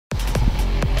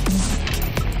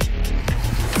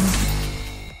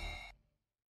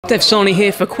Dev Sahni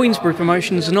here for Queensberry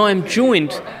Promotions, and I am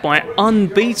joined by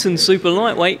unbeaten super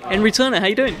lightweight Henry Turner. How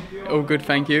you doing? All good,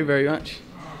 thank you very much.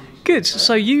 Good.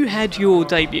 So you had your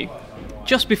debut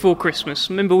just before Christmas.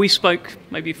 Remember we spoke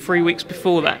maybe 3 weeks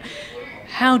before that.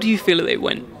 How do you feel that it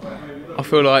went? I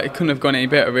feel like it couldn't have gone any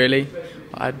better really.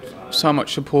 I had so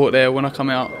much support there when I come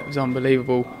out. It was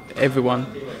unbelievable. Everyone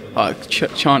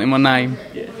chanting my name.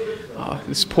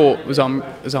 The support was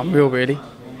unreal really.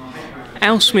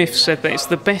 Al Smith said that it's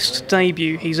the best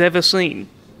debut he's ever seen.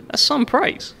 That's some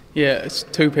praise. Yeah, it's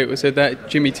two people said that.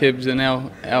 Jimmy Tibbs and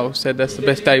Al said that's the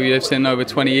best debut they've seen in over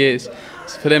 20 years.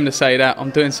 So for them to say that,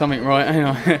 I'm doing something right, ain't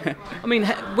I? I mean,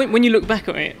 when you look back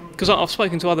at it, because I've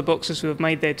spoken to other boxers who have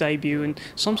made their debut, and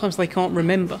sometimes they can't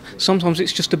remember. Sometimes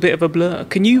it's just a bit of a blur.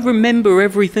 Can you remember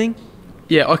everything?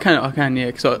 Yeah, I can,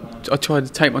 yeah, because I tried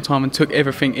to take my time and took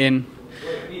everything in.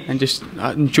 And just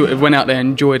went out there and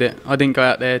enjoyed it. I didn't go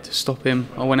out there to stop him.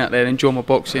 I went out there to enjoy my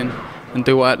boxing and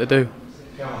do what I had to do.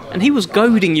 And he was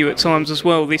goading you at times as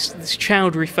well, this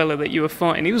Chowdhury fella that you were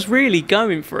fighting. He was really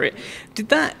going for it. Did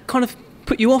that kind of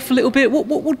put you off a little bit? What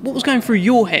was going through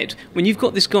your head when you've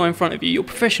got this guy in front of you, your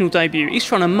professional debut, he's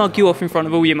trying to mug you off in front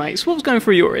of all your mates? What was going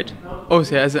through your head?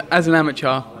 Obviously, as an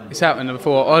amateur, it's happened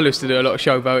before. I used to do a lot of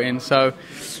showboating, so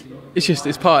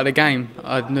it's part of the game.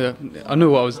 I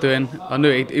knew what I was doing. I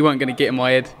knew he wasn't going to get in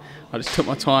my head. I just took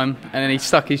my time, and then he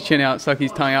stuck his chin out, stuck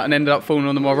his tongue out, and ended up falling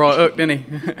on my right hook, didn't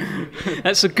he?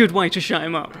 That's a good way to shut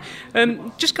him up.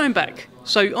 Just going back,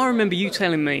 so I remember you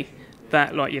telling me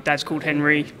that like your dad's called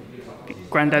Henry,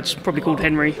 granddad's probably called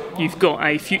Henry, you've got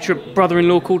a future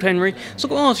brother-in-law called Henry. So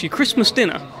I've got to ask you, Christmas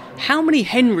dinner, how many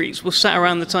Henrys were sat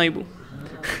around the table?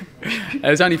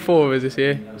 There was only 4 of us this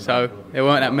year, so there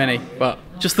weren't that many, but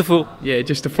just the 4? Yeah,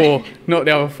 just the 4, not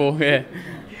the other 4, yeah.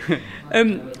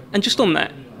 And just on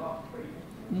that,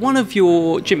 one of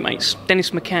your gym mates,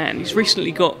 Dennis McCann, he's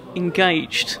recently got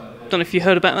engaged. Don't know if you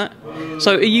heard about that.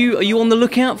 So are you on the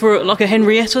lookout for like a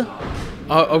Henrietta?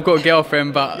 I've got a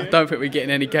girlfriend, but I don't think we're getting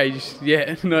engaged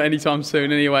yet, not anytime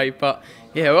soon anyway. But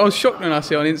yeah, I was shocked when I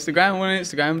see on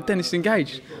Instagram, Dennis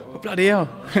engaged. Oh, bloody hell,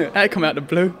 that come out of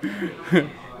the blue.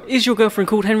 Is your girlfriend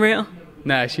called Henrietta?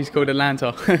 No, she's called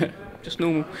Atlanta. Just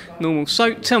normal.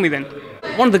 So tell me then,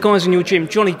 one of the guys in your gym,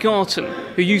 Johnny Garton,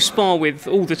 who you spar with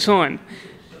all the time,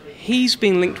 he's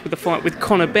been linked with a fight with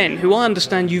Conor Benn, who I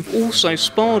understand you've also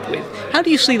sparred with. How do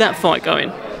you see that fight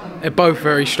going? They're both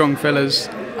very strong fellas.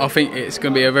 I think it's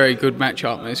going to be a very good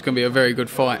matchup, and it's going to be a very good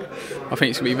fight. I think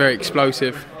it's going to be very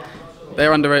explosive. They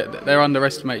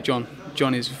underestimate John.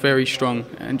 John is very strong,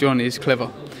 and John is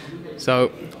clever.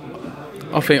 So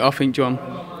I think John.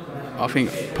 I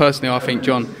think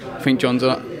John's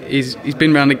he's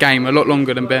been around the game a lot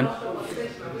longer than Ben.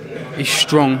 He's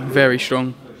strong, very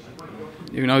strong.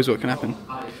 Who knows what can happen?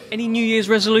 Any New Year's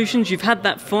resolutions? You've had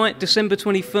that fight, December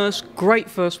 21st, great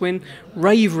first win,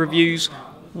 rave reviews.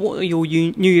 What are your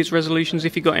New Year's resolutions,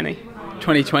 if you've got any?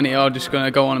 2020, I'm just going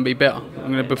to go on and be better.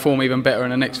 I'm going to perform even better in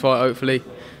the next fight, hopefully,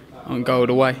 and go all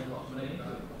the way.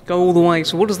 Go all the way.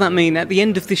 So what does that mean? At the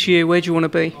end of this year, where do you want to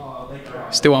be?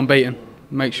 Still unbeaten.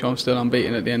 Make sure I'm still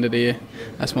unbeaten at the end of the year.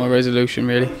 That's my resolution,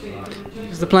 really.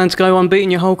 Is the plan to go unbeaten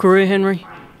your whole career, Henry?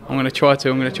 I'm going to try to.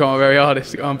 I'm going to try my very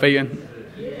hardest to go unbeaten.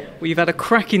 Well, you've had a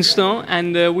cracking start,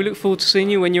 and we look forward to seeing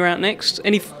you when you're out next.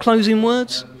 Any closing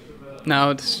words?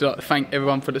 No, I'd just like to thank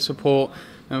everyone for the support,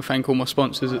 and thank all my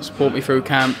sponsors that support me through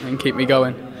camp and keep me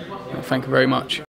going. Thank you very much.